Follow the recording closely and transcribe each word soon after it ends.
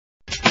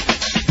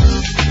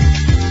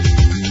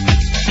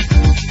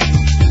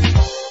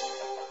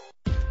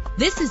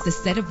This is the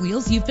set of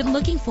wheels you've been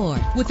looking for,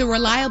 with a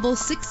reliable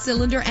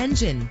 6-cylinder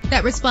engine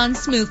that responds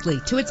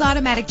smoothly to its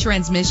automatic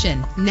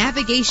transmission.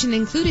 Navigation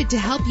included to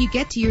help you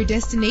get to your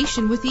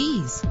destination with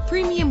ease.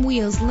 Premium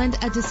wheels lend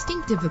a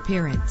distinctive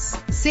appearance.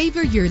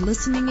 Savor your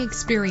listening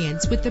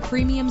experience with the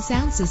premium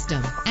sound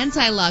system.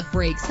 Anti-lock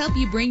brakes help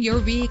you bring your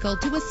vehicle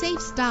to a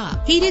safe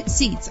stop. Heated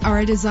seats are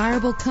a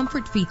desirable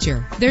comfort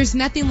feature. There's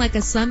nothing like a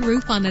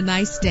sunroof on a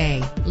nice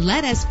day.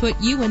 Let us put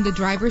you in the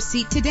driver's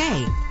seat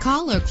today.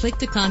 Call or click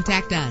to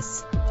contact us.